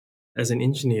As an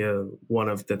engineer, one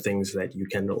of the things that you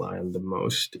can rely on the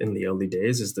most in the early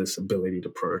days is this ability to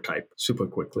prototype super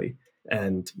quickly.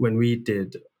 And when we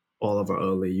did all of our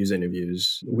early user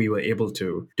interviews, we were able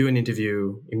to do an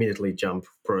interview, immediately jump,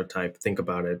 prototype, think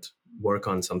about it, work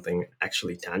on something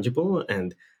actually tangible.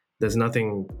 And there's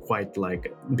nothing quite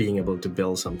like being able to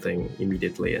build something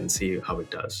immediately and see how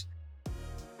it does.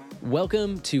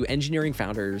 Welcome to Engineering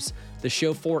Founders, the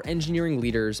show for engineering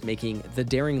leaders making the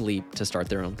daring leap to start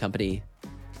their own company.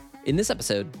 In this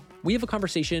episode, we have a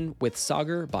conversation with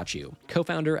Sagar Batchu,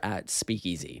 co-founder at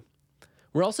Speakeasy.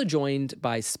 We're also joined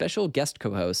by special guest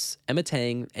co-hosts Emma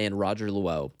Tang and Roger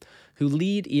Luo, who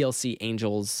lead ELC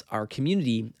Angels, our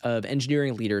community of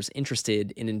engineering leaders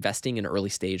interested in investing in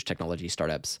early-stage technology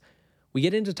startups. We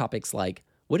get into topics like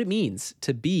what it means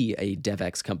to be a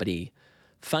DevX company,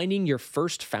 finding your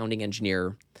first founding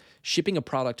engineer, shipping a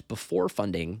product before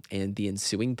funding and the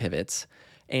ensuing pivots,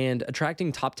 and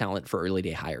attracting top talent for early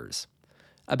day hires.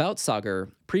 About Sagar,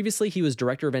 previously he was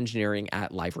director of engineering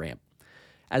at LiveRamp.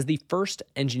 As the first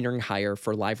engineering hire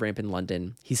for LiveRamp in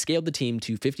London, he scaled the team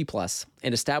to 50 plus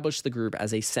and established the group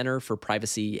as a center for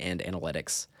privacy and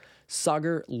analytics.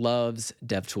 Sagar loves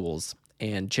dev tools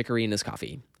and chicory in his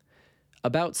coffee.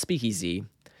 About Speakeasy,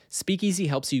 Speakeasy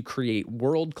helps you create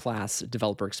world-class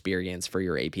developer experience for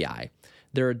your API.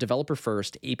 They're a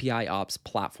developer-first API ops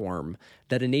platform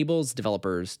that enables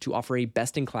developers to offer a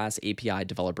best-in-class API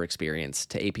developer experience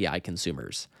to API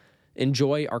consumers.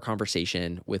 Enjoy our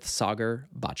conversation with Sagar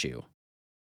Batchu.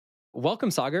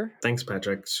 Welcome, Sagar. Thanks,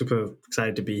 Patrick. Super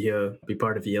excited to be here, be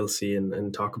part of ELC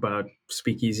and talk about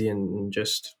Speakeasy and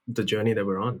just the journey that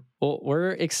we're on. Well,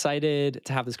 we're excited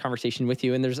to have this conversation with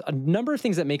you. And there's a number of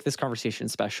things that make this conversation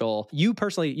special. You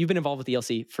personally, you've been involved with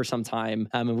ELC for some time,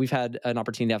 and we've had an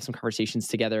opportunity to have some conversations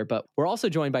together. But we're also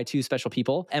joined by two special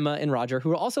people, Emma and Roger,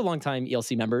 who are also longtime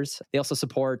ELC members. They also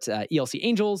support ELC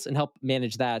Angels and help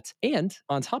manage that. And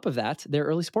on top of that, they're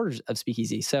early supporters of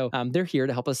Speakeasy. So they're here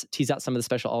to help us tease out some of the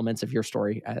special elements of your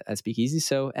story at Speakeasy.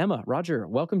 So Emma, Roger,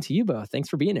 welcome to you both. Thanks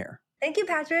for being here. Thank you,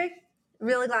 Patrick.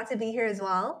 Really glad to be here as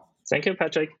well. Thank you,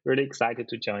 Patrick. Really excited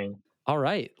to join. All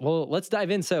right. Well, let's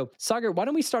dive in. So, Sagar, why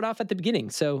don't we start off at the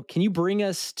beginning? So, can you bring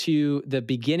us to the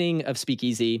beginning of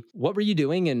Speakeasy? What were you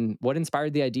doing and what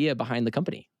inspired the idea behind the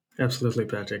company? Absolutely,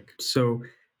 Patrick. So,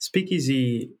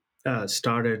 Speakeasy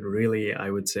started really, I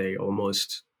would say,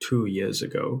 almost 2 years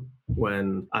ago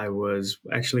when I was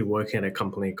actually working at a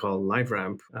company called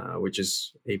LiveRamp, which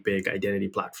is a big identity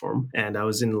platform. And I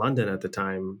was in London at the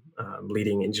time,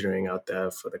 leading engineering out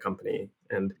there for the company.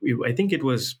 And I think it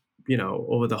was,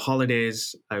 over the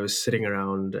holidays, I was sitting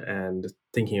around and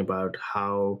thinking about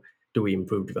how do we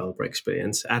improve developer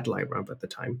experience at LiveRamp at the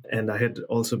time. And I had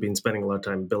also been spending a lot of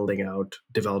time building out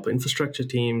developer infrastructure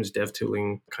teams, dev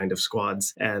tooling kind of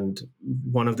squads. And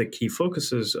one of the key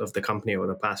focuses of the company over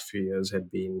the past few years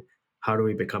had been how do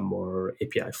we become more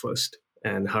API first?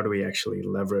 And how do we actually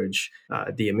leverage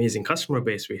the amazing customer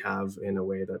base we have in a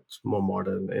way that's more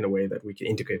modern, in a way that we can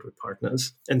integrate with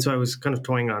partners? And so I was kind of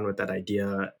toying on with that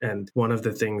idea. And one of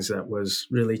the things that was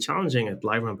really challenging at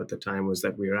LiveRamp at the time was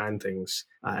that we ran things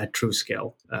at true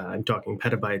scale. I'm talking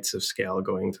petabytes of scale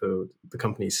going through the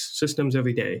company's systems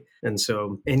every day. And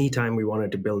so anytime we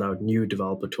wanted to build out new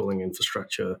developer tooling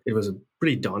infrastructure, it was a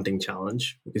pretty daunting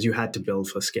challenge because you had to build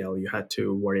for scale. You had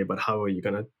to worry about how are you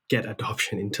going to get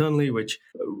adoption internally, which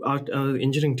our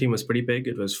engineering team was pretty big.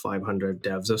 It was 500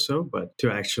 devs or so, but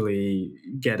to actually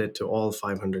get it to all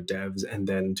 500 devs and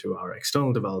then to our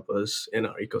external developers in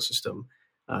our ecosystem,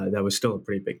 that was still a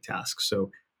pretty big task.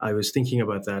 So I was thinking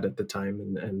about that at the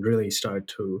time and really started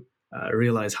to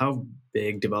realize how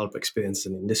big developer experience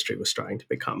in the industry was starting to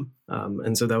become.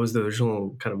 And so that was the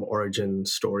original kind of origin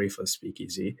story for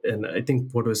Speakeasy. And I think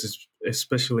what was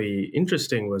especially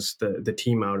interesting was the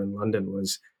team out in London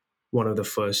was one of the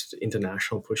first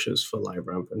international pushes for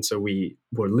LiveRamp. And so we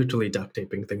were literally duct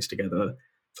taping things together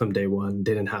from day one,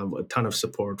 didn't have a ton of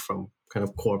support from kind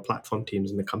of core platform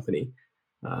teams in the company.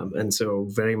 And so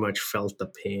very much felt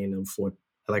the pain of what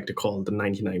I like to call the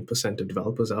 99% of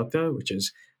developers out there, which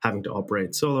is having to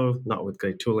operate solo, not with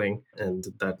great tooling. And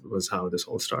that was how this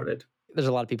all started. There's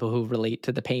a lot of people who relate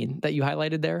to the pain that you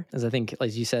highlighted there, as I think,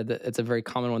 as you said, it's a very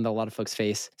common one that a lot of folks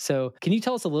face. So can you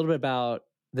tell us a little bit about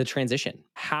the transition?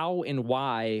 How and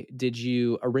why did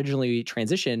you originally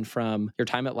transition from your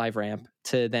time at LiveRamp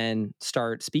to then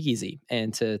start Speakeasy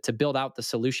and to build out the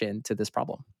solution to this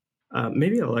problem?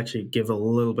 Maybe I'll actually give a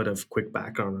little bit of quick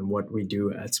background on what we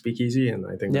do at Speakeasy, and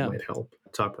I think that might help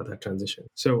talk about that transition.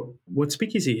 So what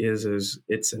Speakeasy is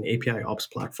it's an API ops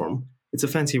platform. It's a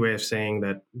fancy way of saying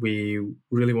that we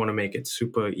really want to make it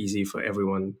super easy for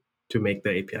everyone to make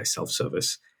the API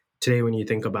self-service. today, when you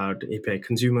think about API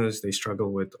consumers, they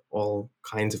struggle with all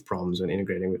kinds of problems when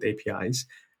integrating with APIs.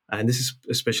 And this is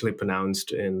especially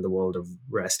pronounced in the world of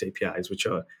REST APIs, which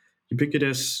are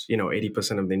ubiquitous,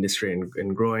 80% of the industry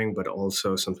and growing, but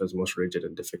also sometimes most rigid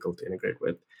and difficult to integrate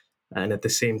with. And at the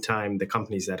same time, the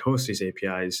companies that host these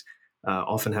APIs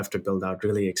often have to build out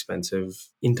really expensive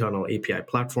internal API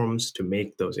platforms to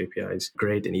make those APIs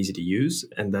great and easy to use.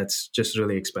 And that's just a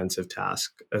really expensive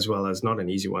task, as well as not an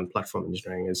easy one. Platform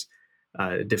engineering is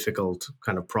a difficult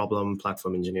kind of problem.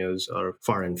 Platform engineers are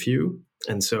far and few.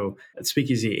 And so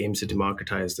Speakeasy aims to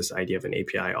democratize this idea of an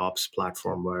API ops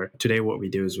platform where today what we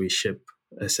do is we ship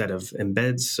a set of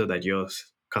embeds so that your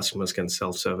customers can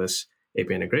self-service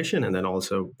API integration, and then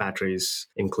also batteries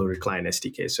included client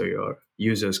SDK, so your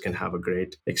users can have a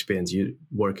great experience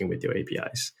working with your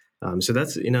APIs. So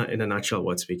that's in a nutshell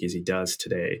what Speakeasy does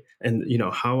today. And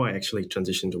how I actually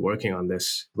transitioned to working on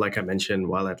this, like I mentioned,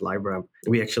 while at LiveRamp,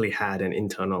 we actually had an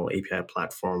internal API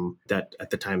platform that at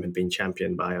the time had been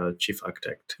championed by our chief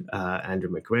architect, Andrew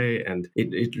McVeigh. And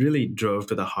it really drove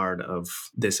to the heart of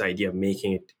this idea of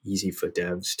making it easy for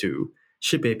devs to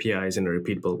ship APIs in a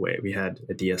repeatable way. We had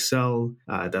a DSL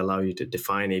that allowed you to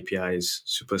define APIs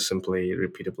super simply,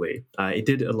 repeatably. It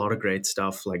did a lot of great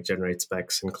stuff like generate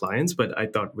specs and clients, but I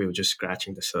thought we were just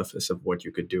scratching the surface of what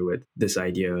you could do with this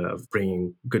idea of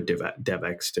bringing good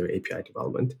DevX to API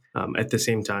development. At the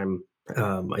same time,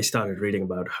 I started reading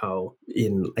about how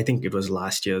I think it was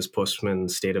last year's Postman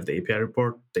State of the API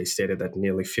report, they stated that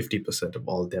nearly 50% of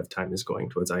all dev time is going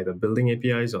towards either building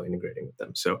APIs or integrating with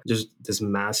them. So just this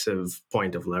massive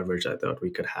point of leverage I thought we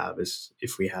could have is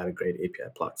if we had a great API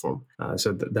platform.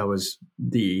 So that was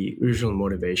the original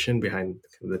motivation behind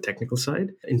the technical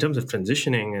side. In terms of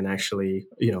transitioning and actually,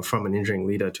 from an engineering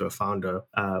leader to a founder,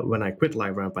 when I quit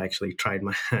LiveRamp, I actually tried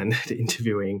my hand at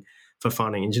interviewing for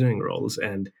founding engineering roles.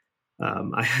 And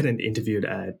I hadn't interviewed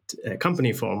at a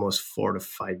company for almost 4 to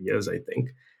 5 years, I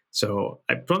think. So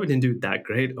I probably didn't do that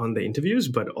great on the interviews,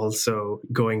 but also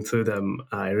going through them,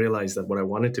 I realized that what I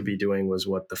wanted to be doing was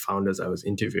what the founders I was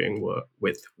interviewing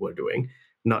were doing,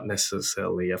 not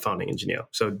necessarily a founding engineer.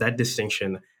 So that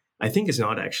distinction, I think, is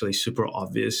not actually super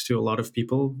obvious to a lot of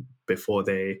people before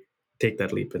they take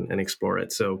that leap and explore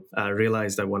it. So I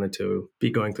realized I wanted to be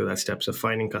going through that steps of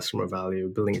finding customer value,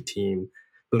 building a team,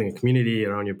 building a community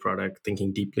around your product,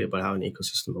 thinking deeply about how an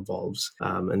ecosystem evolves.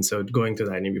 And so going through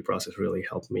that interview process really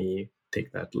helped me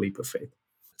take that leap of faith.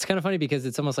 It's kind of funny because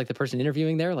it's almost like the person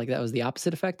interviewing there, like that was the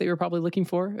opposite effect that you were probably looking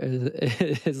for.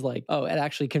 Is like, oh, it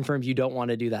actually confirmed you don't want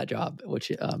to do that job,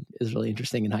 which is really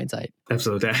interesting in hindsight.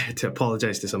 Absolutely. I had to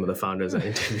apologize to some of the founders I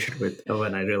interviewed with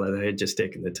when I realized I had just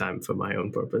taken the time for my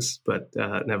own purpose. But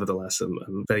nevertheless,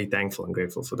 I'm very thankful and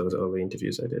grateful for those early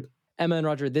interviews I did. Emma and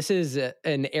Roger, this is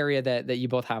an area that you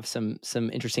both have some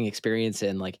interesting experience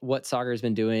in. Like what Sagar has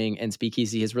been doing and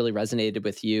Speakeasy has really resonated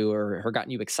with you or gotten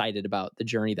you excited about the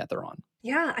journey that they're on.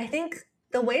 Yeah, I think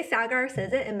the way Sagar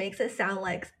says it makes it sound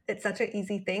like it's such an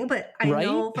easy thing. But I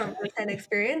know from firsthand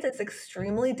experience, it's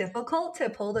extremely difficult to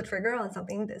pull the trigger on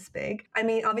something this big. I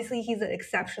mean, obviously, he's an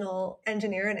exceptional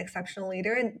engineer and exceptional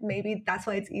leader, and maybe that's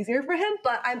why it's easier for him.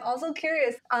 But I'm also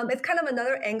curious. It's kind of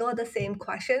another angle of the same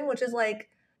question, which is like,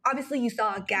 obviously, you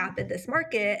saw a gap in this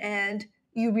market and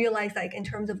you realized like in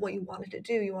terms of what you wanted to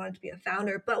do, you wanted to be a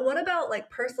founder. But what about like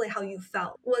personally how you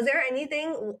felt? Was there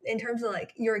anything in terms of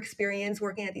like your experience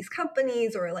working at these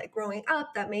companies or like growing up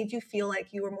that made you feel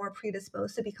like you were more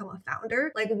predisposed to become a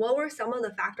founder? Like what were some of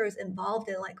the factors involved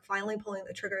in like finally pulling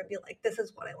the trigger and be like, this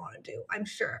is what I want to do. I'm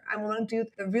sure I want to do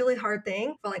the really hard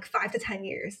thing for like 5 to 10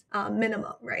 years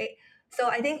minimum, right? So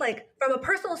I think like from a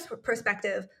personal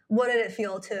perspective, what did it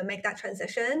feel to make that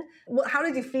transition? How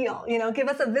did you feel? Give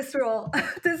us a visceral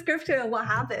description of what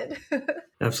happened.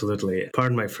 Absolutely.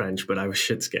 Pardon my French, but I was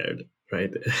shit scared, right?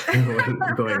 When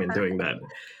going and doing that.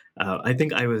 I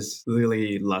think I was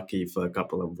really lucky for a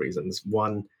couple of reasons.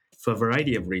 One, for a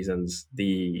variety of reasons,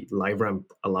 the LiveRamp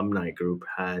alumni group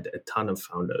had a ton of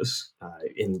founders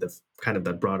in the kind of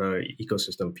that broader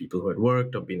ecosystem of people who had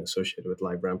worked or been associated with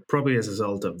LiveRamp, probably as a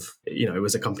result of, it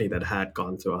was a company that had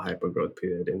gone through a hyper-growth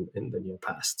period in the near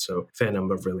past. So a fair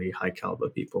number of really high-caliber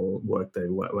people worked there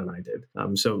when I did.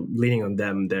 So leaning on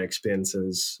them, their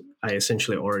experiences, I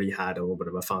essentially already had a little bit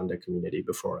of a founder community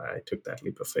before I took that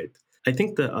leap of faith. I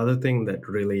think the other thing that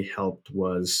really helped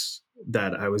was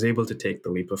that I was able to take the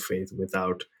leap of faith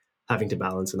without having to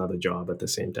balance another job at the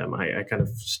same time. I kind of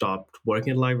stopped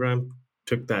working at LiveRamp,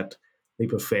 took that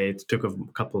leap of faith, took a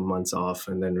couple of months off,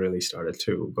 and then really started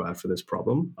to go after this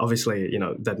problem. Obviously,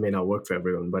 that may not work for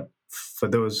everyone, but for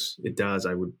those it does,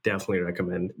 I would definitely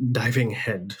recommend diving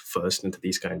head first into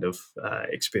these kind of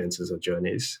experiences or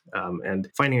journeys, and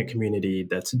finding a community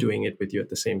that's doing it with you at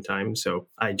the same time. So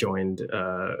I joined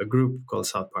a group called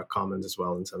South Park Commons as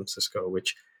well in San Francisco,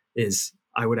 which is,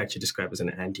 I would actually describe as an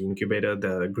anti-incubator,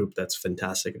 the group that's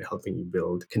fantastic at helping you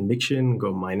build conviction,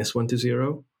 go -1 to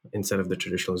 0 instead of the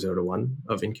traditional 0 to 1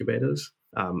 of incubators.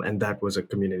 And that was a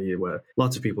community where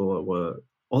lots of people were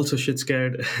also shit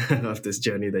scared of this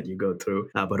journey that you go through,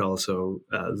 but also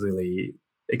really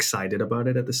excited about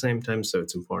it at the same time. So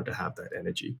it's important to have that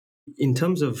energy. In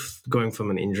terms of going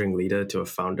from an engineering leader to a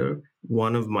founder,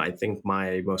 one of my, I think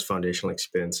my most foundational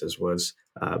experiences was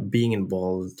being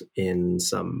involved in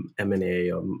some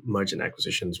M&A or merger and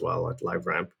acquisition as well at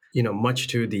LiveRamp. Much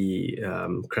to the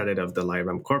credit of the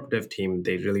LiveRamp corp dev team,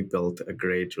 they really built a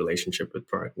great relationship with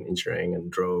product and engineering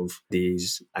and drove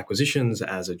these acquisitions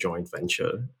as a joint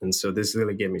venture. And so this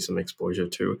really gave me some exposure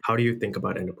to how do you think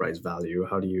about enterprise value?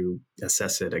 How do you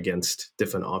assess it against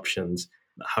different options?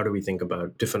 How do we think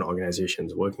about different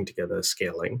organizations working together,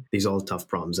 scaling? These are all tough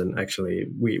problems. And actually,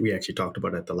 we actually talked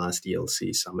about it at the last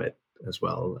ELC summit as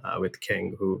well with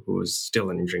King, who was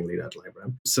still an engineering lead at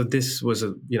LiveRamp. So this was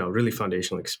a really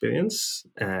foundational experience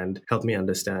and helped me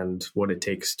understand what it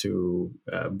takes to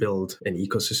build an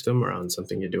ecosystem around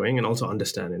something you're doing, and also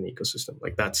understand an ecosystem.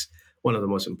 Like that's one of the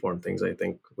most important things, I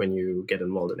think, when you get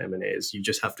involved in M&As. You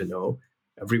just have to know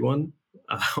everyone,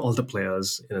 all the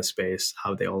players in a space,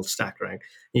 how they all stack rank.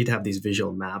 You need to have these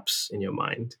visual maps in your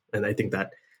mind. And I think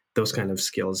that those kind of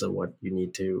skills are what you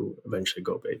need to eventually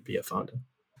go be a founder.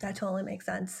 That totally makes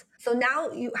sense. So now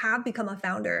you have become a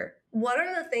founder. What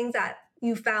are the things that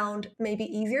you found maybe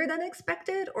easier than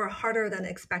expected or harder than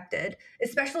expected,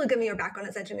 especially given your background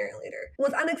as engineering leader?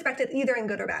 Was unexpected either in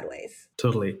good or bad ways?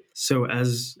 Totally. So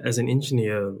as an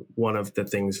engineer, one of the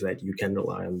things that you can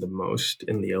rely on the most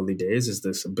in the early days is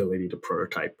this ability to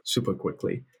prototype super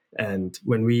quickly. And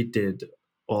when we did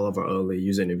all of our early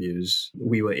user interviews,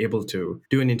 we were able to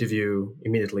do an interview,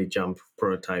 immediately jump,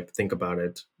 prototype, think about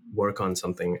it, work on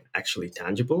something actually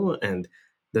tangible. And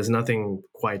there's nothing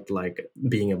quite like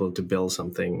being able to build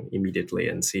something immediately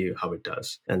and see how it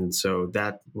does. And so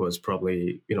that was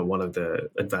probably, one of the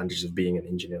advantages of being an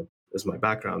engineer, is my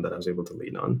background that I was able to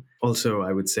lean on. Also,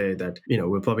 I would say that,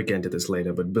 we'll probably get into this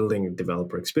later, but building a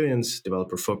developer experience,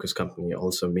 developer focused company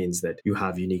also means that you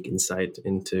have unique insight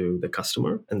into the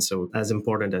customer. And so as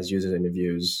important as user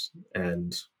interviews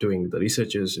and doing the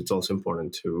researches, it's also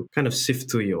important to kind of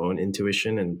sift through your own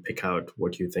intuition and pick out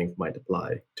what you think might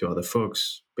apply to other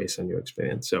folks based on your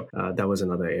experience. So that was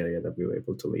another area that we were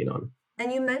able to lean on.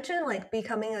 And you mentioned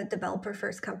becoming a developer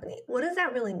first company. What does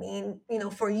that really mean,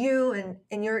 for you and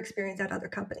in your experience at other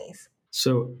companies?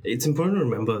 So it's important to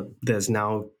remember there's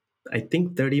now, I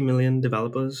think, 30 million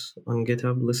developers on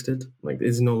GitHub listed.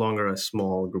 It's no longer a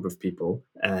small group of people.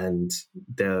 And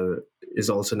there is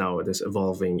also now this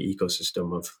evolving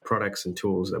ecosystem of products and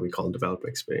tools that we call developer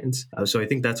experience. So I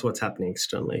think that's what's happening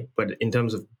externally. But in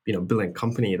terms of building a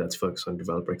company that's focused on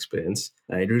developer experience,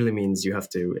 it really means you have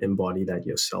to embody that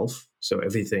yourself. So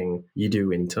everything you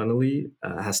do internally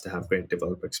has to have great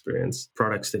developer experience.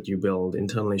 Products that you build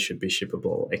internally should be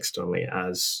shippable externally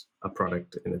as a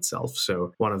product in itself.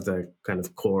 So one of the kind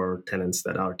of core tenets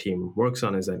that our team works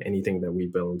on is that anything that we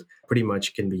build pretty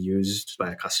much can be used by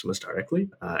our customers directly.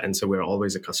 And so we're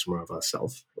always a customer of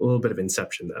ourselves. A little bit of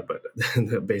inception there, but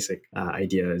the basic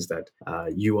idea is that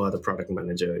you are the product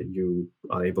manager. You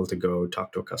are able to go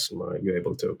talk to a customer. You're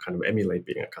able to kind of emulate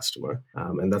being a customer.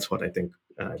 And that's what I think,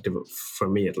 for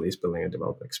me at least, building a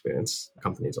developer experience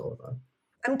company is all about.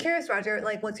 I'm curious, Roger,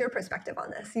 what's your perspective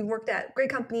on this? You worked at great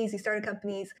companies, you started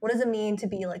companies. What does it mean to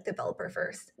be developer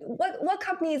first? What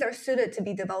companies are suited to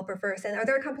be developer first? And are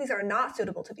there companies that are not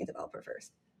suitable to be developer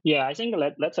first? Yeah, I think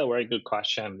that's a very good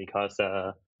question because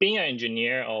being an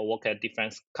engineer or work at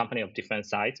different company of different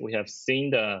size, we have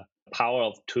seen the power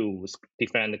of tools,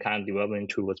 different kind of development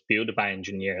tools built by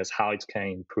engineers, how it can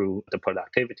improve the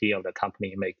productivity of the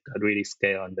company, make the really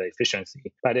scale and the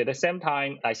efficiency. But at the same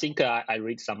time, I think I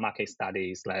read some market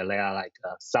studies, there are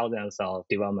thousands of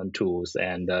development tools,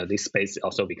 and this space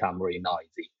also become really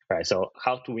noisy, right? So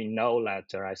how do we know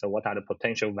that, right? So what are the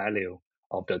potential value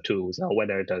of the tools, or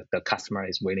whether the customer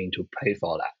is willing to pay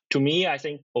for that? To me, I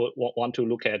think want to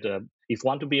look at if you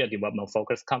want to be a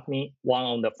development-focused company,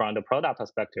 one from the product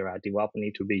perspective, right, developer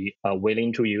need to be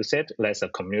willing to use it. There's a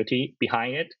community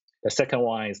behind it. The second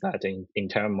one is that in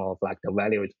terms of the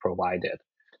value it's provided.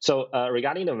 So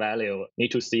regarding the value,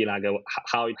 need to see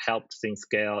how it helps things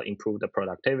scale, improve the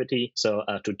productivity. So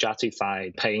to justify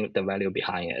paying the value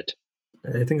behind it.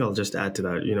 I think I'll just add to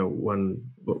that.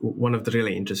 One of the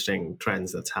really interesting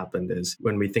trends that's happened is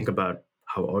when we think about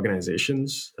how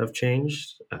organizations have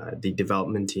changed, the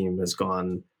development team has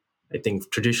gone, I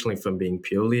think, traditionally from being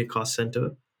purely a cost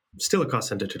center, still a cost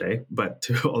center today, but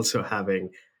to also having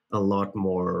a lot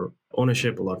more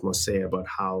ownership, a lot more say about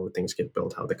how things get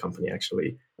built, how the company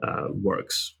actually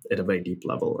works at a very deep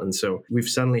level. And so we've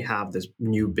suddenly have this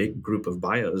new big group of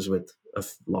buyers with a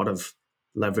lot of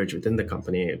leverage within the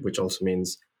company, which also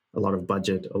means a lot of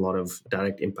budget, a lot of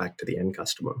direct impact to the end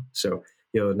customer. So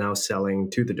you're now selling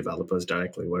to the developers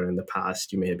directly, where in the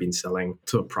past you may have been selling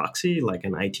to a proxy like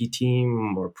an IT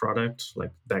team or product,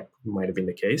 like that might have been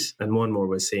the case. And more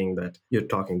we're seeing that you're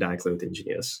talking directly with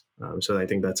engineers. So I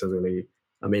think that's a really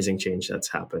amazing change that's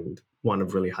happened, one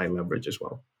of really high leverage as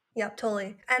well. Yep,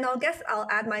 totally. And I'll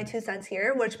add my 2 cents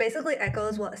here, which basically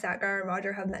echoes what Sagar and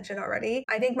Roger have mentioned already.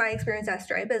 I think my experience at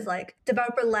Stripe is like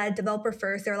developer led, developer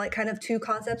first. There are like kind of two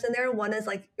concepts in there. One is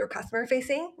like your customer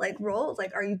facing like role. It's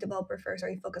like, are you developer first? Are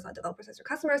you focused on developers as your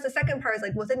customers? The second part is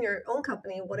like within your own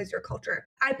company, what is your culture?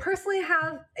 I personally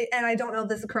have, and I don't know if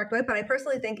this is the correct way, but I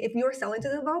personally think if you're selling to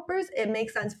developers, it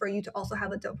makes sense for you to also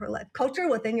have a developer led culture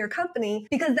within your company,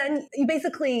 because then you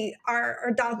basically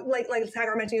are like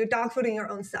Sagar mentioned, you're dogfooding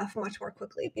your own stuff much more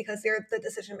quickly because they're the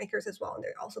decision makers as well, and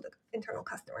they're also the internal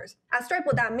customers. At Stripe,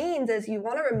 what that means is you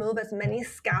want to remove as many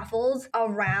scaffolds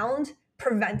around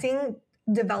preventing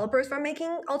developers from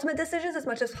making ultimate decisions as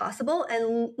much as possible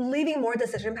and leaving more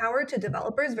decision power to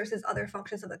developers versus other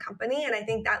functions of the company. And I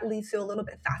think that leads to a little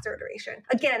bit faster iteration.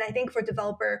 Again, I think for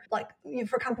developer, like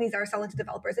for companies that are selling to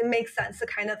developers, it makes sense to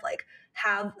kind of like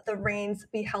have the reins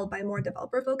be held by more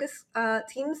developer focused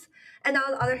teams. And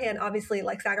on the other hand, obviously,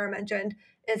 like Sagar mentioned,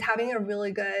 is having a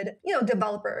really good,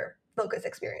 developer focus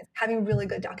experience, having really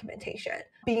good documentation,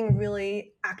 being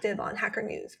really active on Hacker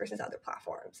News versus other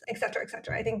platforms, et cetera, et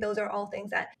cetera. I think those are all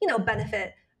things that,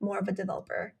 benefit more of a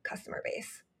developer customer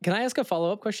base. Can I ask a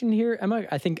follow-up question here, Emma?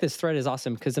 I think this thread is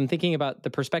awesome because I'm thinking about the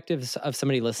perspectives of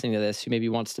somebody listening to this who maybe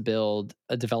wants to build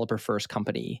a developer-first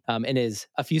company and is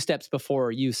a few steps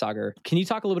before you, Sagar. Can you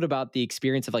talk a little bit about the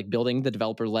experience of like building the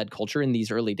developer-led culture in these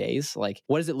early days? Like,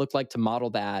 what does it look like to model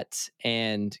that?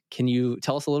 And can you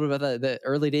tell us a little bit about the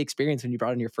early day experience when you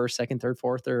brought in your first, second, third,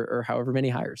 fourth, or however many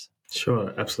hires?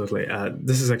 Sure, absolutely.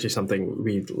 This is actually something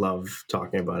we love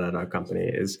talking about at our company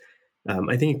is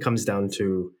I think it comes down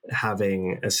to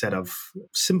having a set of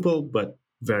simple but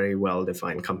very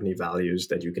well-defined company values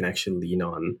that you can actually lean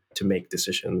on to make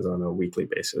decisions on a weekly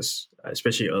basis,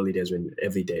 especially early days when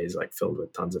every day is like filled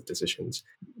with tons of decisions.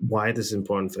 Why this is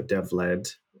important for dev-led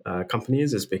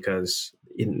companies is because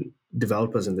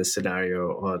developers in this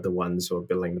scenario are the ones who are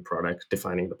building the product,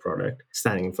 defining the product,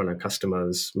 standing in front of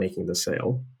customers, making the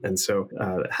sale. And so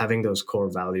having those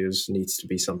core values needs to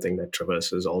be something that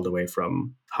traverses all the way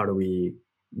from how do we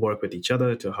work with each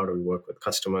other to how do we work with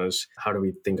customers, how do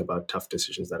we think about tough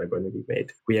decisions that are going to be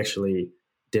made. We actually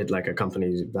did like a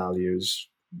company's values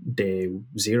day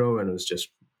 0, and it was just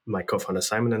my co-founder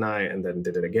Simon and I, and then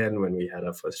did it again when we had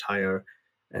our first hire,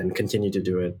 and continue to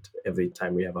do it every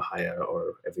time we have a hire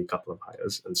or every couple of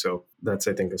hires. And so that's,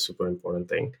 I think, a super important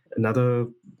thing. Another,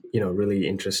 really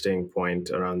interesting point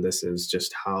around this is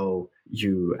just how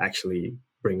you actually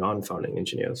bring on founding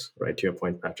engineers, right? To your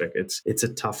point, Patrick, it's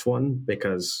a tough one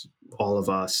because all of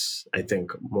us, I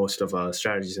think most of our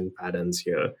strategies and patterns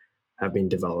here have been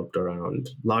developed around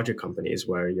larger companies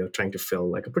where you're trying to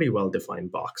fill like a pretty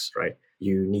well-defined box, right?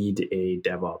 You need a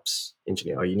DevOps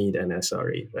engineer or you need an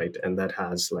SRE, right? And that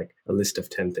has like a list of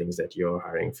 10 things that you're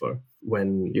hiring for.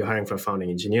 When you're hiring for a founding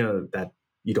engineer, that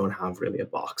you don't have really a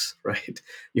box, right?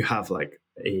 You have like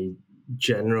a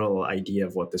general idea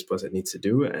of what this person needs to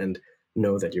do and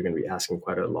know that you're going to be asking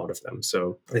quite a lot of them.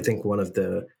 So I think one of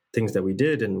the things that we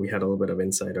did, and we had a little bit of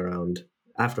insight around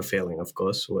after failing, of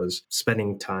course, was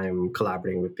spending time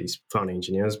collaborating with these founding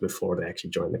engineers before they actually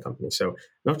joined the company. So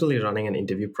not really running an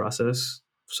interview process,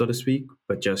 so to speak,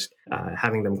 but just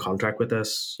having them contract with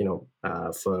us,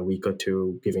 for a week or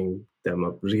two, giving them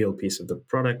a real piece of the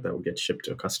product that will get shipped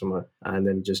to a customer, and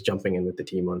then just jumping in with the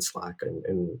team on Slack and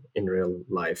in real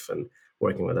life and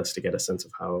working with us to get a sense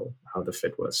of how the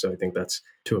fit was. So I think that's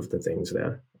two of the things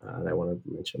there that I wanted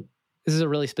to mention. This is a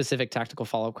really specific tactical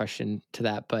follow-up question to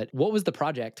that, but what was the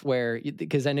project where,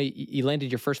 because I know you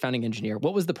landed your first founding engineer,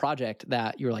 what was the project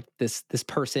that you were like, this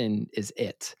person is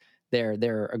it?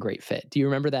 They're a great fit. Do you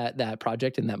remember that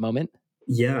project in that moment?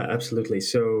 Yeah, absolutely.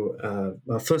 So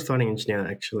our first founding engineer,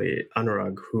 actually,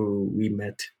 Anurag, who we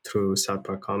met through South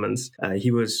Park Commons,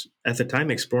 he was at the time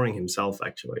exploring himself,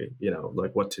 actually,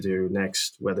 like what to do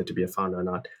next, whether to be a founder or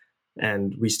not.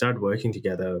 And we started working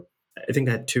together. I think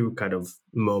I had two kind of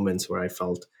moments where I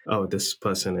felt, oh, this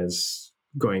person is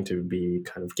going to be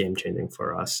kind of game changing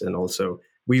for us. And also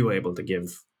we were able to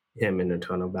give him in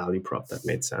return a value prop that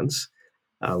made sense.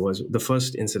 Was the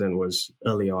first incident was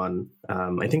early on.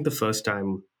 I think the first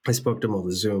time I spoke to him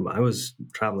over Zoom, I was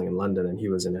traveling in London and he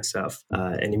was in SF,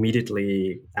 and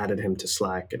immediately added him to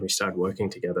Slack and we started working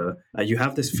together. You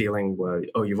have this feeling where,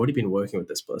 oh, you've already been working with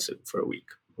this person for a week,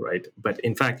 right? But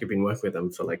in fact, you've been working with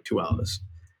them for like 2 hours,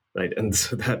 right? And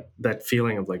so that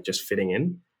feeling of like just fitting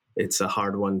in, it's a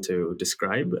hard one to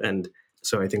describe. And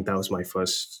so I think that was my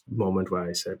first moment where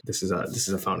I said, "This is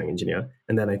a founding engineer."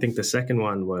 And then I think the second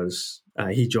one was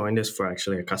he joined us for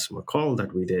actually a customer call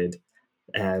that we did,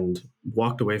 and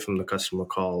walked away from the customer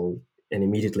call and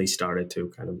immediately started to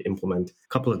kind of implement a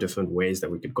couple of different ways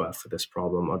that we could go after this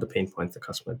problem or the pain points the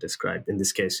customer described. In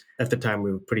this case, at the time,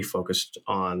 we were pretty focused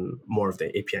on more of the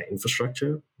API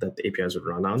infrastructure that the APIs would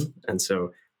run on, and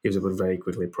so he was able to very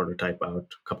quickly prototype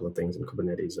out a couple of things in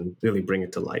Kubernetes and really bring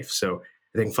it to life. So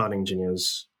I think founding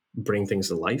engineers bring things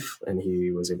to life, and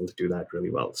he was able to do that really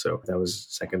well. So that was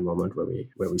the second moment where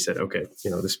we said, okay,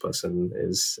 this person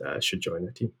should join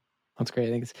our team. That's great.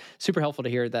 I think it's super helpful to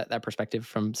hear that perspective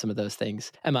from some of those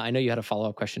things. Emma, I know you had a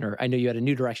follow-up question, or I know you had a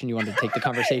new direction you wanted to take the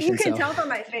conversation. You can tell from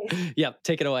my face. Yep,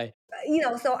 take it away.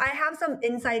 So I have some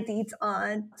inside deets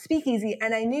on Speakeasy,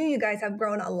 and I knew you guys have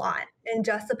grown a lot in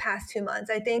just the past 2 months.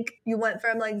 I think you went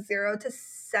from like 0 to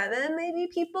 7 maybe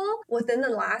people within the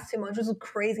last 2 months, which is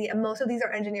crazy. And most of these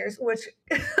are engineers, which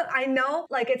I know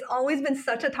like it's always been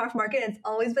such a tough market. It's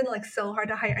always been like so hard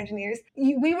to hire engineers.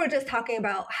 We were just talking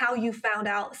about how you found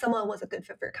out someone was a good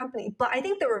fit for your company. But I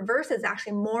think the reverse is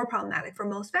actually more problematic for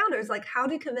most founders. Like, how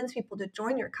do you convince people to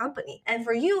join your company? And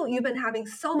for you, you've been having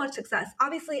so much success.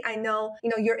 Obviously, I know,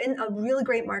 you're in a really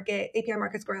great market. API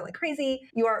market's growing like crazy.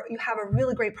 You have a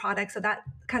really great product. So that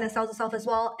kind of sells itself as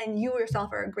well. And you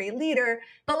yourself are a great leader.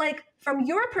 But like from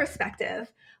your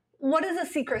perspective, what is the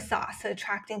secret sauce to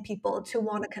attracting people to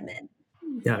want to come in?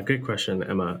 Yeah, great question,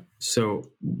 Emma.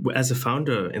 So as a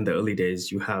founder in the early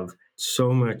days, you have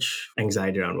so much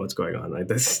anxiety around what's going on, right?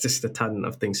 There's just a ton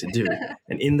of things to do.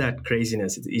 And in that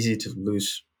craziness, it's easy to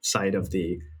lose sight of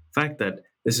the fact that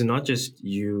this is not just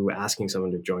you asking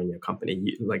someone to join your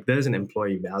company. Like there's an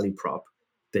employee value prop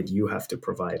that you have to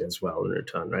provide as well in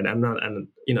return, right?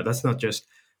 That's not just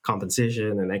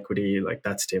compensation and equity, like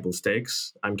that's table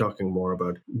stakes. I'm talking more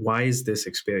about why is this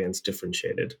experience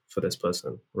differentiated for this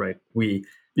person, right? We,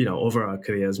 over our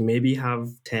careers, maybe have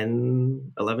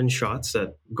 10, 11 shots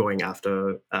at going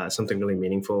after something really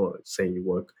meaningful. Say you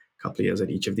work a couple of years at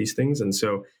each of these things. And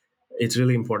so it's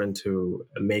really important to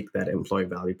make that employee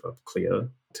value prop clear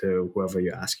to whoever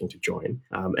you're asking to join.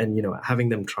 Having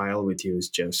them trial with you is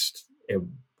just a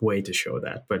way to show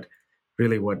that. But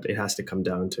really what it has to come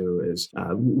down to is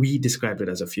we described it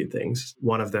as a few things.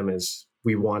 One of them is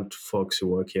we want folks who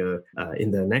work here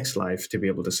in their next life to be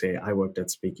able to say, I worked at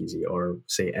Speakeasy, or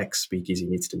say X Speakeasy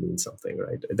needs to mean something,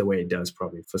 right? The way it does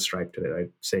probably for Stripe today, right?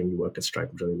 Saying you worked at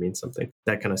Stripe really means something.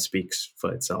 That kind of speaks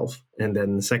for itself. And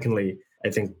then secondly, I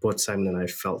think both Simon and I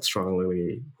felt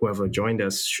strongly whoever joined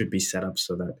us should be set up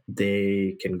so that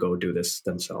they can go do this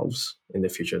themselves in the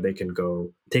future. They can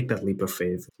go take that leap of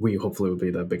faith. We hopefully will be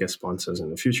the biggest sponsors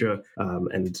in the future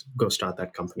and go start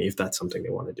that company if that's something they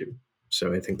want to do.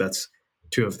 So I think that's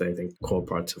two of the core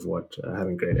parts of what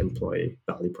having great employee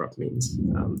value prop means.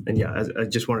 I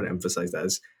just wanted to emphasize that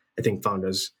as I think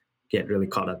founders get really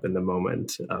caught up in the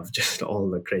moment of just all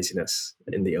the craziness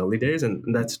in the early days. And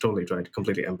that's totally right. To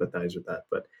completely empathize with that.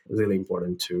 But really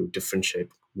important to differentiate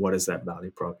what is that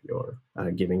value prop you're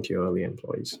giving to your early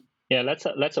employees. Yeah, that's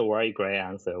a very great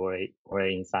answer, very,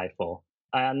 very insightful.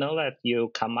 I know that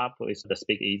you come up with the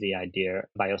Speakeasy idea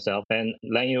by yourself, and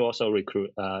then you also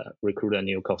recruit a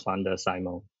new co-founder,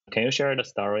 Simon. Can you share the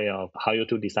story of how you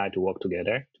two decide to work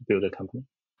together to build a company?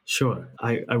 Sure.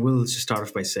 I will just start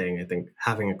off by saying I think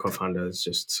having a co-founder is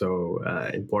just so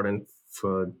important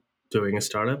for doing a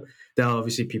startup. There are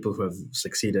obviously people who have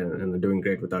succeeded and are doing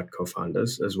great without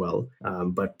co-founders as well.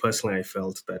 But personally, I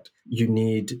felt that you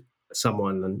need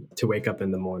someone to wake up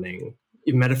in the morning,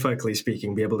 metaphorically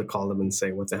speaking, be able to call them and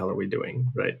say, what the hell are we doing,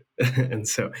 right? And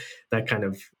so that kind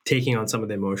of taking on some of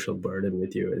the emotional burden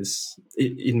with you is,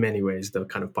 in many ways, the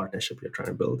kind of partnership you're trying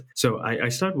to build. So I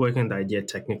started working on the idea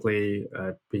technically,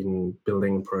 been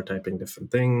building and prototyping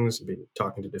different things, been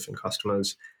talking to different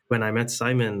customers. When I met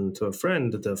Simon to a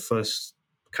friend, the first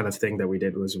kind of thing that we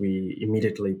did was we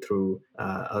immediately threw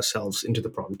ourselves into the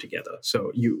problem together.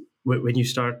 So when you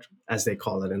start, as they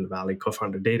call it in the Valley,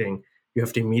 co-founder dating, you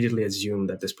have to immediately assume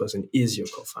that this person is your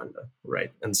co-founder,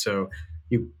 right? And so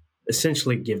you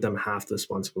essentially give them half the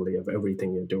responsibility of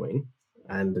everything you're doing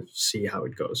and see how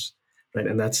it goes. Right.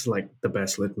 And that's like the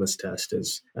best litmus test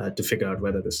is to figure out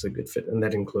whether this is a good fit. And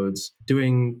that includes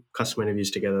doing customer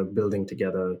interviews together, building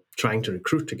together, trying to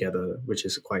recruit together, which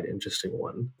is a quite interesting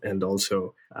one. And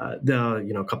also there are,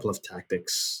 a couple of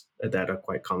tactics that are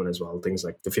quite common as well. Things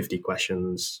like the 50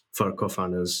 questions for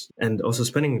co-founders, and also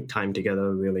spending time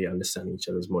together, really understanding each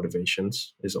other's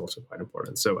motivations is also quite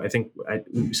important. So I think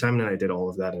Simon and I did all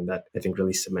of that, and that I think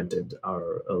really cemented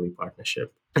our early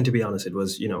partnership. And to be honest, it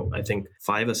was, I think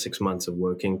 5 or 6 months of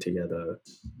working together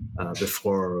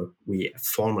before we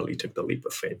formally took the leap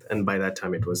of faith. And by that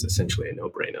time, it was essentially a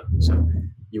no-brainer. So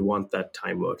you want that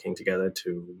time working together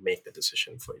to make the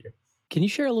decision for you. Can you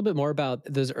share a little bit more about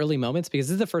those early moments? Because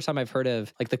this is the first time I've heard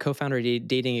of like the co-founder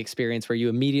dating experience where you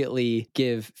immediately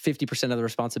give 50% of the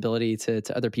responsibility to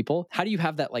other people. How do you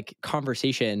have that like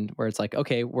conversation where it's like,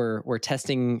 okay, we're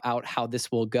testing out how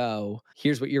this will go.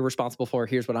 Here's what you're responsible for.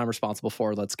 Here's what I'm responsible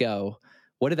for. Let's go.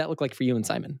 What did that look like for you and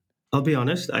Simon? I'll be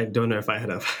honest, I don't know if I had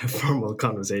a formal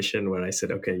conversation where I said,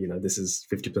 okay, this is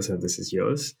 50% of this is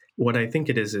yours. What I think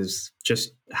it is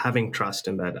just having trust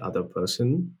in that other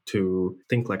person to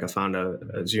think like a founder,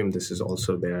 assume this is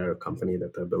also their company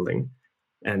that they're building.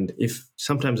 And if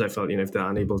sometimes I felt, if they're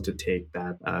unable to take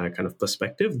that kind of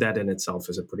perspective, that in itself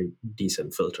is a pretty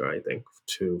decent filter, I think,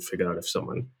 to figure out if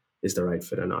someone is the right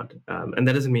fit or not. And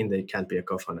that doesn't mean they can't be a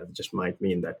co-founder. It just might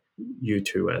mean that you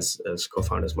two as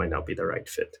co-founders might not be the right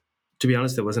fit. To be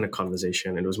honest, there wasn't a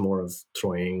conversation. It was more of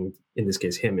throwing, in this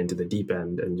case, him into the deep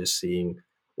end and just seeing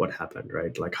what happened,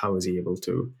 right? Like, how is he able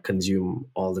to consume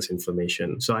all this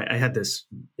information? So I had this,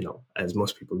 as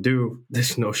most people do,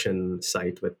 this Notion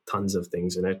site with tons of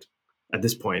things in it. At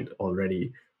this point,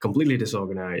 already completely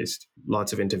disorganized,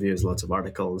 lots of interviews, lots of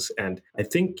articles. And I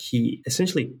think he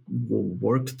essentially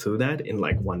worked through that in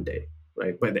like one day,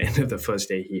 right? By the end of the first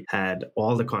day, he had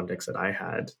all the context that I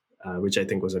had, which I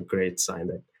think was a great sign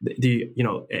that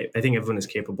I think everyone is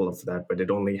capable of that, but it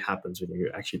only happens when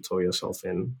you actually throw yourself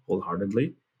in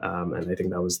wholeheartedly. And I think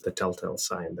that was the telltale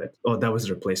sign that was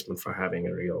a replacement for having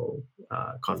a real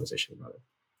conversation about it.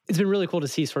 It's been really cool to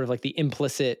see sort of like the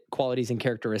implicit qualities and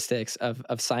characteristics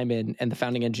of Simon and the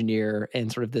founding engineer,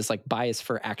 and sort of this like bias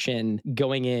for action,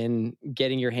 going in,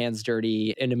 getting your hands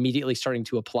dirty, and immediately starting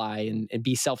to apply and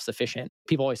be self-sufficient.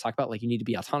 People always talk about like you need to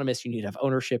be autonomous, you need to have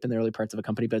ownership in the early parts of a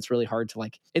company, but it's really hard to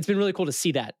it's been really cool to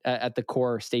see that at the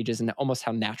core stages and almost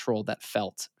how natural that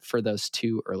felt for those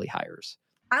two early hires.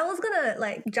 I was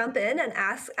gonna jump in and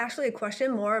ask actually a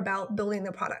question more about building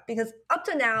the product, because up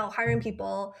to now, hiring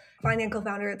people, finding a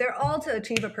co-founder, they're all to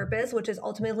achieve a purpose, which is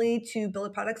ultimately to build a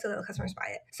product so that the customers buy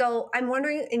it. So I'm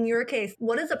wondering, in your case,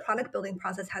 what is the product building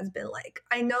process has been like?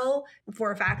 I know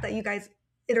for a fact that you guys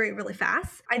iterate really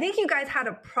fast. I think you guys had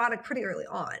a product pretty early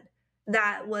on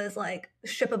that was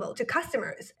shippable to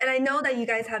customers. And I know that you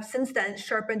guys have since then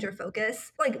sharpened your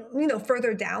focus,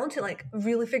 further down to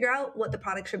really figure out what the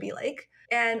product should be like.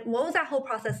 And what was that whole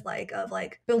process like of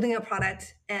building a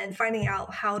product and finding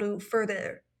out how to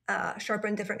further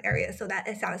sharpen different areas so that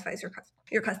it satisfies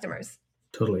your customers?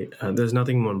 Totally. There's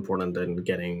nothing more important than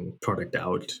getting product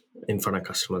out in front of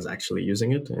customers actually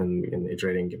using it and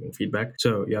iterating, giving feedback.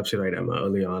 So you're absolutely right, Emma.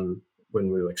 Early on,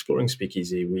 when we were exploring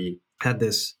Speakeasy, we had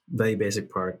this very basic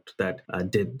product that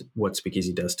did what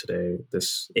Speakeasy does today,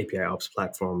 this API ops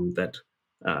platform that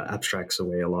abstracts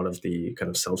away a lot of the kind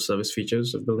of self-service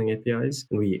features of building APIs.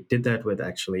 And we did that with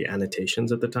actually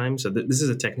annotations at the time. So this is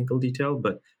a technical detail,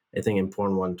 but I think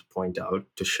important one to point out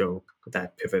to show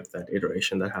that pivot, that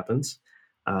iteration that happens.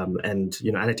 And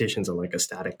annotations are like a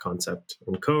static concept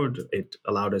in code. It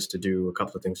allowed us to do a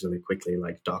couple of things really quickly,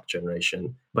 like doc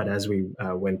generation. But as we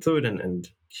went through it and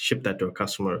shipped that to a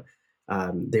customer,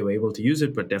 they were able to use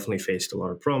it, but definitely faced a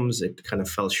lot of problems. It kind of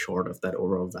fell short of that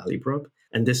overall value prop.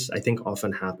 And this, I think,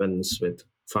 often happens with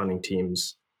founding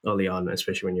teams early on,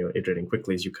 especially when you're iterating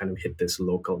quickly, is you kind of hit this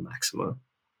local maxima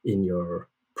in your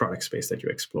product space that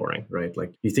you're exploring, right?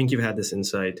 Like you think you've had this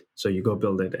insight, so you go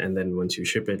build it. And then once you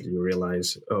ship it, you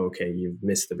realize, oh, okay, you've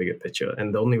missed the bigger picture.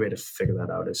 And the only way to figure that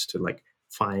out is to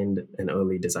find an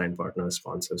early design partner, a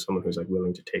sponsor, someone who's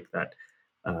willing to take that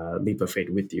leap of faith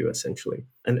with you, essentially.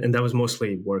 And that was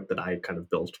mostly work that I kind of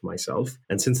built myself.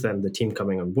 And since then, the team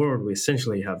coming on board, we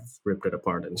essentially have ripped it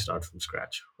apart and start from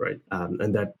scratch, right?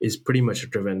 And that is pretty much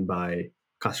driven by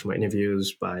customer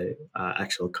interviews, by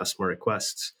actual customer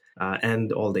requests,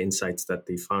 and all the insights that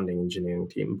the founding engineering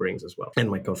team brings as well, and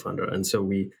my co-founder. And so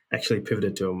we actually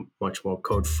pivoted to a much more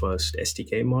code-first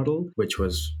SDK model, which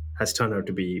has turned out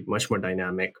to be much more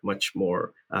dynamic, much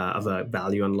more of a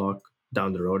value unlock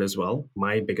down the road as well.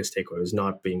 My biggest takeaway is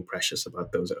not being precious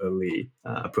about those early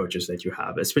approaches that you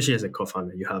have, especially as a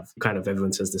co-founder. You have kind of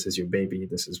everyone says this is your baby,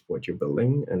 this is what you're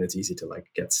building, and it's easy to like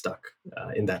get stuck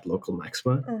in that local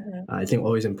maxima. I think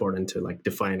always important to like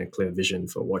define a clear vision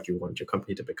for what you want your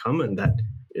company to become, and that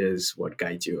is what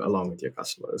guides you along with your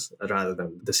customers rather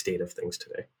than the state of things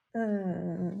today.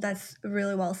 That's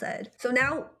really well said. So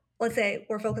now let's say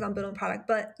we're focused on building a product,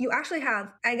 but you actually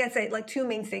have, I guess, like two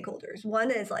main stakeholders. One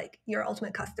is like your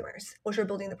ultimate customers, which you're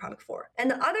building the product for.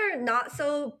 And the other not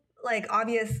so like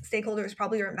obvious stakeholder is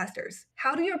probably your investors.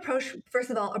 How do you approach, first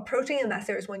of all, approaching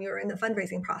investors when you're in the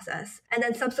fundraising process, and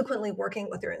then subsequently working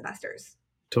with your investors?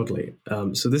 Totally.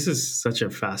 So this is such a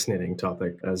fascinating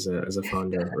topic as a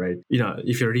founder, right? You know,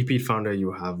 if you're a repeat founder,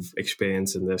 you have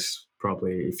experience in this.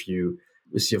 Probably if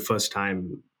it's your first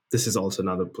time, this is also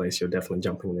another place you're definitely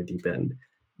jumping in the deep end.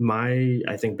 My,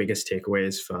 I think, biggest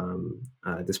takeaways from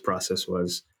this process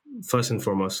was first and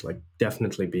foremost, like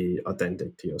definitely be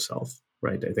authentic to yourself,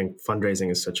 right? I think fundraising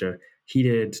is such a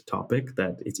heated topic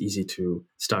that it's easy to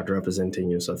start representing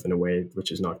yourself in a way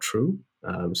which is not true.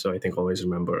 So I think always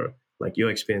remember, like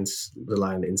your experience,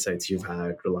 rely on the insights you've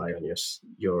had, rely on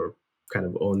your kind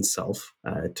of own self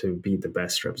to be the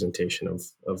best representation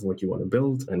of what you want to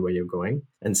build and where you're going.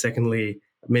 And secondly,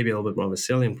 maybe a little bit more of a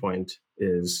salient point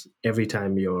is every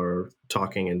time you're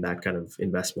talking in that kind of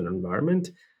investment environment,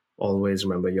 always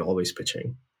remember you're always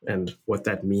pitching. And what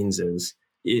that means is,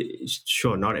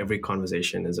 sure, not every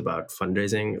conversation is about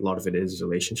fundraising. A lot of it is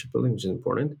relationship building, which is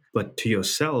important. But to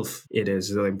yourself, it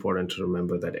is really important to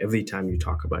remember that every time you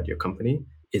talk about your company,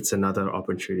 it's another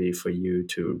opportunity for you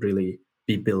to really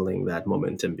be building that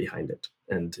momentum behind it.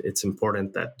 And it's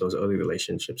important that those early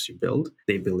relationships you build,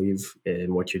 they believe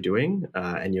in what you're doing,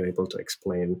 and you're able to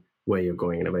explain where you're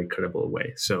going in a very credible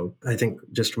way. So I think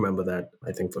just remember that.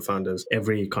 I think for founders,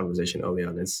 every conversation early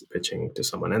on is pitching to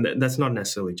someone. And that's not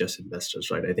necessarily just investors,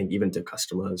 right? I think even to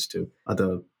customers, to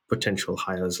other potential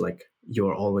hires, like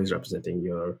you're always representing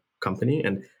your company,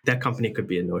 and that company could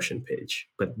be a Notion page,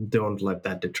 but don't let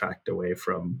that detract away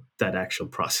from that actual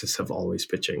process of always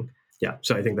pitching. Yeah.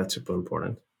 So I think that's super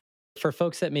important. For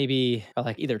folks that maybe are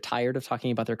like either tired of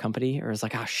talking about their company or is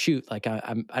like, oh, shoot, like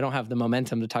I don't have the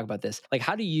momentum to talk about this. Like,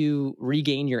 how do you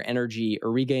regain your energy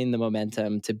or regain the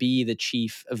momentum to be the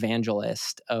chief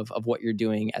evangelist of what you're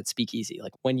doing at Speakeasy?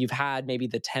 Like when you've had maybe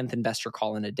the 10th investor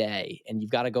call in a day and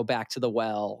you've got to go back to the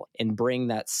well and bring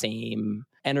that same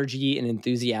energy and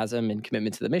enthusiasm and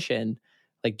commitment to the mission.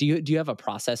 Like, do you have a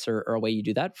process or a way you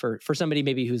do that for somebody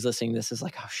maybe who's listening to this is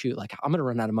like, oh shoot, like I'm going to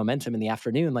run out of momentum in the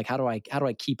afternoon. Like, how do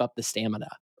I keep up the stamina?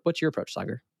 What's your approach,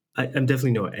 Sagar? I'm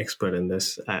definitely no expert in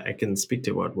this. I can speak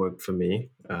to what worked for me.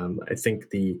 I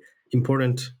think the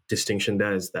important distinction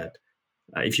there is that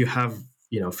if you have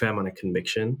a fair amount of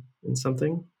conviction in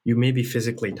something, you may be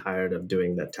physically tired of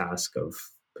doing that task of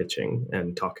pitching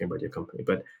and talking about your company,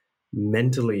 but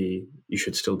mentally you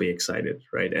should still be excited,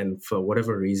 right? And for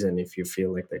whatever reason, if you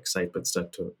feel like the excitement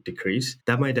start to decrease,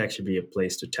 that might actually be a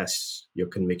place to test your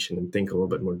conviction and think a little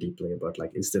bit more deeply about,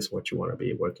 like, is this what you want to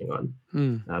be working on?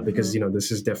 Because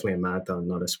this is definitely a marathon,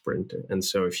 not a sprint. And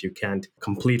so if you can't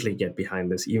completely get behind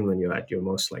this, even when you're at your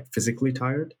most like physically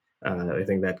tired, I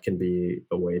think that can be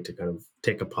a way to kind of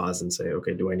take a pause and say,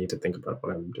 okay, do I need to think about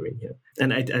what I'm doing here?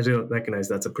 And I do recognize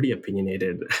that's a pretty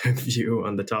opinionated view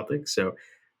on the topic. So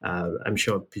I'm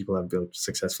sure people have built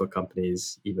successful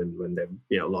companies even when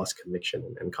they've lost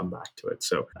conviction and come back to it.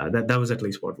 So that was at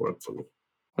least what worked for me.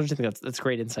 What do you think? That's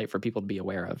great insight for people to be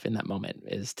aware of in that moment,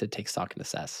 is to take stock and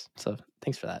assess. So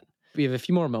thanks for that. We have a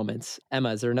few more moments.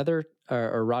 Emma, is there another,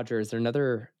 or Roger, is there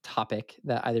another topic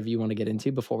that either of you want to get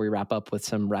into before we wrap up with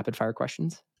some rapid fire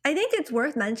questions? I think it's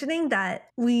worth mentioning that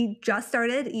we just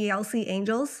started ELC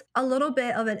Angels. A little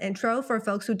bit of an intro for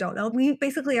folks who don't know. We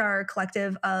basically are a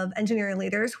collective of engineering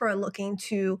leaders who are looking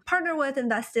to partner with,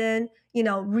 invest in,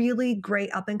 really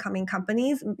great up and coming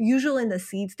companies, usually in the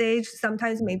seed stage,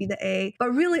 sometimes maybe the A,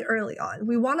 but really early on.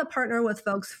 We want to partner with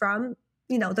folks from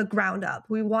the ground up.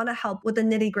 We want to help with the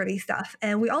nitty gritty stuff.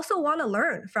 And we also want to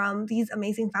learn from these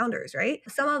amazing founders, right?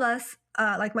 Some of us,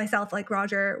 like myself, like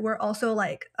Roger, we're also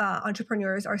like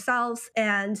entrepreneurs ourselves.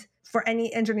 And for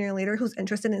any engineering leader who's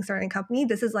interested in starting a company,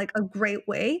 this is like a great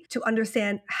way to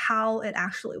understand how it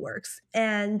actually works.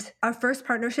 And our first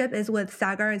partnership is with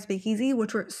Sagar and Speakeasy,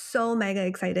 which we're so mega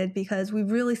excited because we've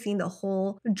really seen the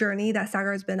whole journey that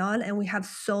Sagar has been on, and we have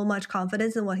so much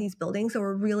confidence in what he's building. So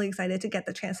we're really excited to get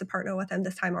the chance to partner with him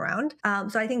this time around.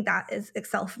 So I think that is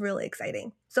itself really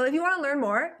exciting. So if you want to learn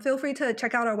more, feel free to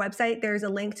check out our website. There's a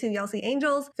link to Yelsey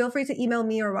Angels. Feel free to email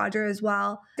me or Roger as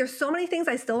well. There's so many things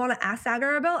I still want to ask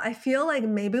Sagar about. I feel like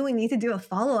maybe we need to do a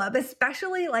follow-up,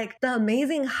 especially like the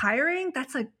amazing hiring.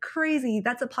 That's a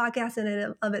podcast in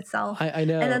and of itself. I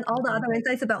know. And then all the other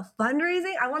insights about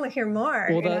fundraising. I want to hear more.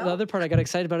 Well, the other part I got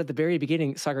excited about at the very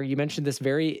beginning, Sagar, you mentioned this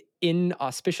very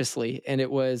inauspiciously, and it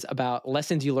was about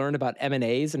lessons you learned about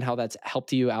M&As and how that's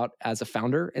helped you out as a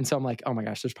founder. And so I'm like, oh my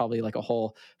gosh, there's probably like a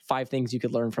whole 5 things you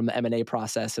could learn from the M&A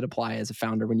process and apply as a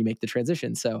founder when you make the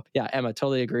transition. So yeah, Emma,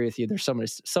 totally agree with you. There's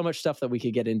so much stuff that we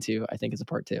could get into, I think, as a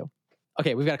part 2.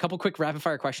 Okay, we've got a couple quick rapid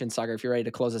fire questions, Sagar, if you're ready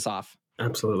to close us off.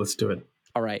 Absolutely, let's do it.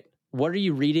 All right. What are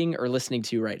you reading or listening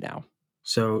to right now?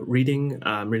 So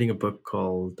I'm reading a book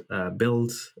called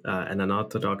Build, an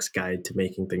Unorthodox Guide to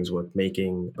Making Things Worth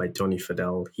Making by Tony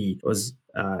Fadell. He was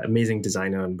an amazing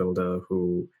designer and builder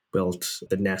who built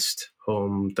the Nest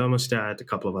home thermostat, a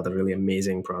couple of other really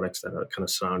amazing products that are kind of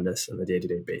surround us on a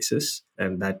day-to-day basis.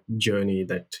 And that journey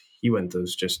that he went through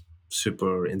is just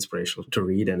super inspirational to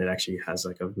read, and it actually has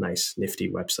like a nice nifty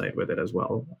website with it as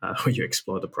well, where you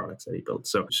explore the products that he built.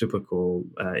 So super cool,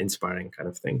 inspiring kind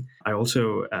of thing. I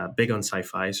also big on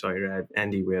sci-fi, so I read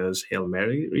Andy Weir's Hail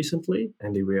Mary recently.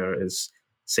 Andy Weir is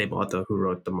same author who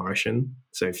wrote The Martian,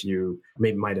 so if you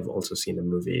might have also seen the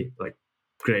movie, like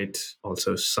great,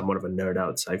 also somewhat of a nerd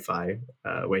out sci-fi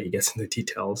where he gets into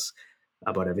details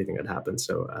about everything that happens.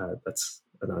 So that's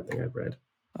another thing I've read.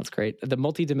 That's great. The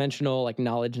multidimensional like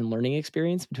knowledge and learning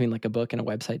experience between like a book and a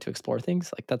website to explore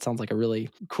things, like that sounds like a really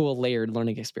cool layered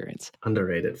learning experience.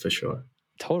 Underrated for sure.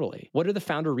 Totally. What are the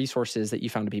founder resources that you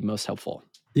found to be most helpful?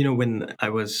 When I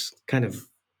was kind of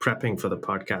prepping for the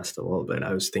podcast a little bit,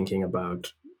 I was thinking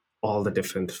about all the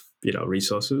different,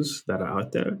 resources that are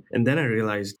out there. And then I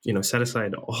realized, set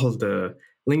aside all the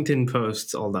LinkedIn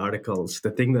posts, all the articles,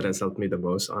 the thing that has helped me the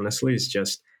most, honestly, is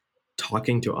just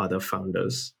talking to other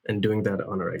founders and doing that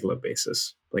on a regular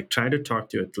basis. Like try to talk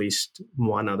to at least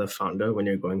one other founder when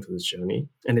you're going through this journey.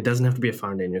 And it doesn't have to be a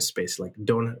founder in your space. Like you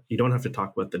don't have to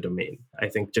talk about the domain. I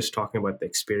think just talking about the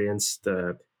experience,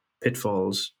 the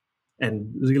pitfalls,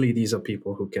 and really these are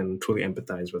people who can truly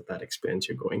empathize with that experience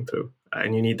you're going through.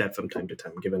 And you need that from time to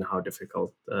time, given how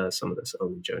difficult some of this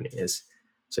early journey is.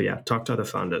 So yeah, talk to other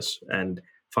founders, and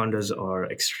founders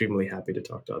are extremely happy to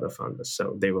talk to other founders.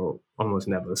 So they will almost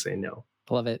never say no.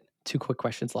 I love it. 2 quick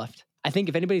questions left. I think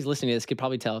if anybody's listening to this could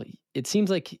probably tell, it seems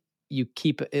like you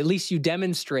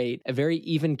demonstrate a very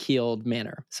even-keeled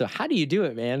manner. So how do you do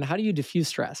it, man? How do you diffuse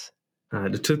stress?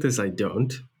 The truth is I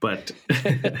don't, but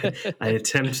I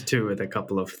attempt to with a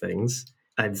couple of things.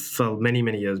 I've for many,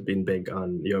 many years been big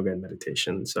on yoga and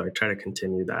meditation. So I try to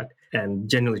continue that and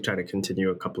generally try to continue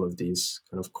a couple of these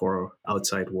kind of core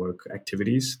outside work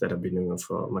activities that I've been doing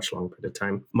for a much long period of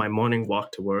time. My morning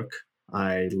walk to work,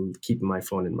 I keep my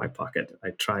phone in my pocket.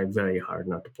 I try very hard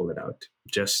not to pull it out,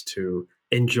 just to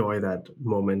enjoy that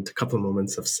moment, a couple of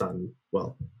moments of sun.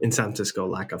 Well, in San Francisco,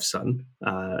 lack of sun,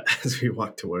 as we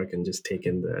walk to work and just take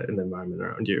in the environment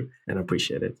around you and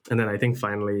appreciate it. And then I think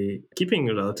finally, keeping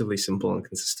a relatively simple and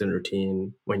consistent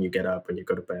routine when you get up, when you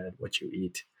go to bed, what you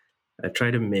eat.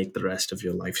 Try to make the rest of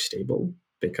your life stable,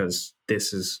 because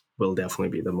will definitely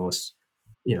be the most,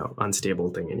 unstable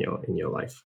thing in your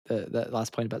life. The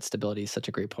last point about stability is such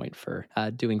a great point for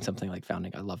doing something like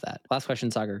founding. I love that. Last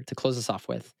question, Sagar, to close us off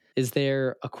with. Is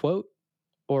there a quote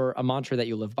or a mantra that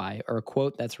you live by, or a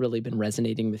quote that's really been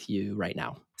resonating with you right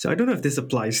now? So I don't know if this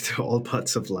applies to all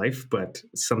parts of life, but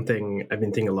something I've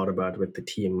been thinking a lot about with the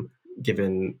team,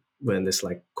 given we're in this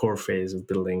like core phase of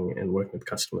building and working with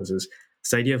customers, is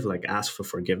this idea of like ask for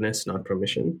forgiveness, not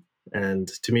permission. And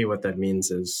to me, what that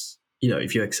means is,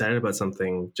 if you're excited about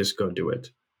something, just go do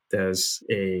it. There's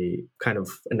a kind of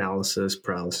analysis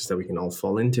paralysis that we can all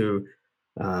fall into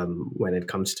when it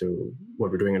comes to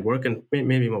what we're doing at work, and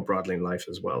maybe more broadly in life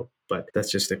as well. But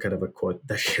that's just a kind of a quote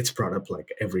that gets brought up like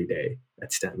every day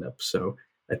at stand-up. So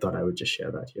I thought I would just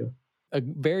share that here. A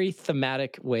very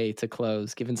thematic way to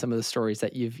close, given some of the stories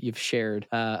that you've shared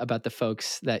about the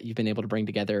folks that you've been able to bring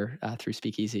together through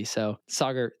Speakeasy. So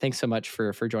Sagar, thanks so much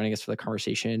for joining us for the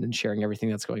conversation and sharing everything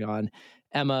that's going on.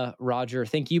 Emma, Roger,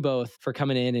 thank you both for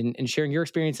coming in and sharing your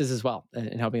experiences as well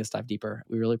and helping us dive deeper.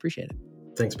 We really appreciate it.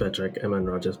 Thanks, Patrick, Emma, and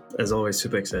Roger. As always,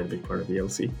 super excited to be part of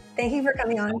ELC. Thank you for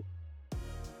coming on.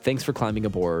 Thanks for climbing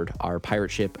aboard our pirate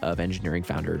ship of engineering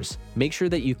founders. Make sure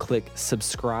that you click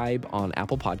subscribe on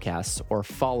Apple Podcasts or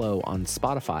follow on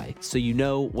Spotify so you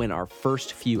know when our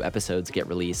first few episodes get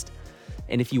released.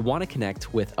 And if you want to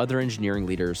connect with other engineering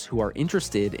leaders who are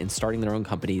interested in starting their own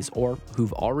companies or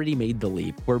who've already made the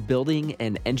leap, we're building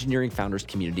an engineering founders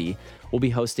community. We'll be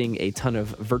hosting a ton of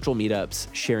virtual meetups,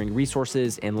 sharing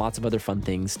resources, and lots of other fun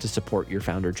things to support your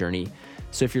founder journey.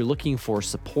 So if you're looking for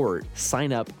support,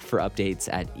 sign up for updates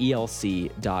at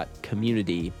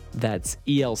elc.community. That's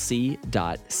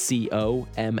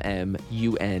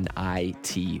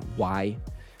elc.community.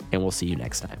 And we'll see you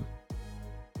next time.